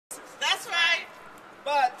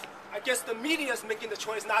But I guess the media is making the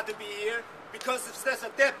choice not to be here, because if there's a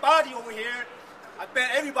dead body over here, I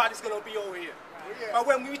bet everybody's going to be over here. Yeah. But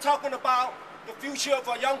when we're talking about the future of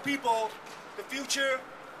our young people, the future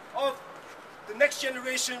of the next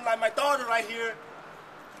generation, like my daughter right here,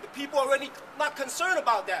 the people are already not concerned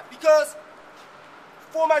about that. Because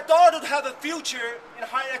for my daughter to have a future in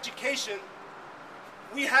higher education,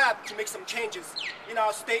 we have to make some changes in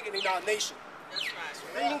our state and in our nation. That's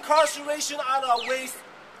right. The incarceration out of our ways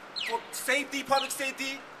for safety, public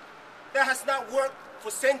safety, that has not worked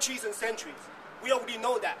for centuries and centuries. We already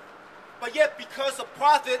know that. But yet, because of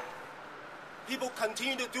profit, people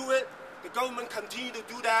continue to do it. The government continue to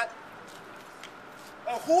do that.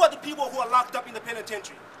 Who are the people who are locked up in the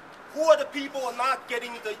penitentiary? Who are the people who are not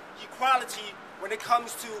getting the equality when it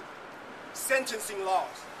comes to sentencing laws?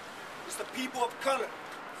 It's the people of color.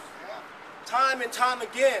 Time and time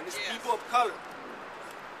again, it's people of color.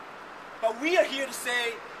 But we are here to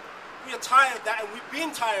say we are tired of that, and we've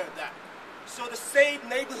been tired of that. So the Safe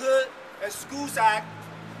Neighborhood and Schools Act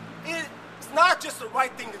is not just the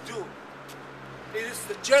right thing to do. It is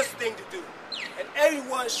the just thing to do. And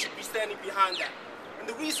everyone should be standing behind that. And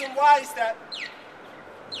the reason why is that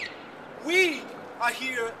we are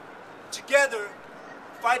here together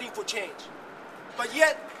fighting for change. But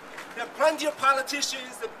yet, there are plenty of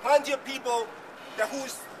politicians and plenty of people who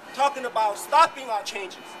is talking about stopping our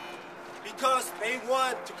changes because they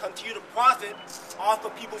want to continue to profit off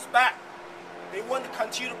of people's back. They want to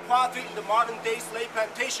continue to profit in the modern-day slave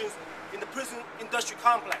plantations in the prison industry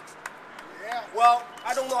complex. Yeah. Well,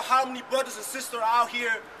 I don't know how many brothers and sisters out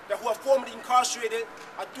here who are formerly incarcerated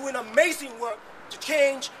are doing amazing work to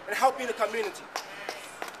change and helping the community.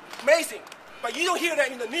 Amazing. But you don't hear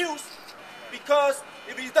that in the news because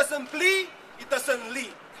if it doesn't bleed, it doesn't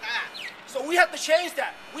lead. So we have to change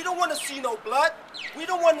that. We don't want to see no blood. We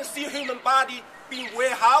don't want to see a human body being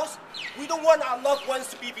warehoused. We don't want our loved ones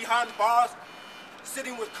to be behind bars,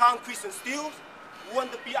 sitting with concrete and steels. We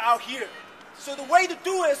want to be out here. So the way to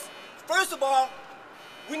do is, first of all,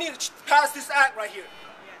 we need to pass this act right here.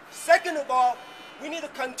 Second of all, we need to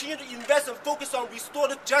continue to invest and focus on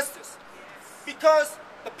restorative justice. Because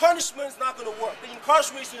the punishment is not going to work. The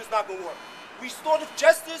incarceration is not going to work. Restorative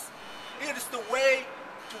justice, it is the way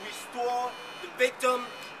to restore the victim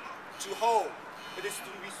to whole. It is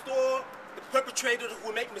to restore the perpetrator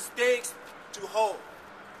who make mistakes to whole.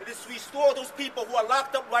 It is to restore those people who are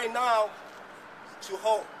locked up right now to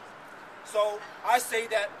whole. So I say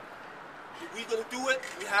that if we're going to do it,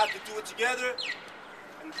 we have to do it together.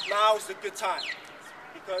 And now is a good time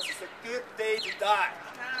because it's a good day to die.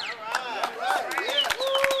 All right. All right.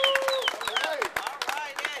 Yeah.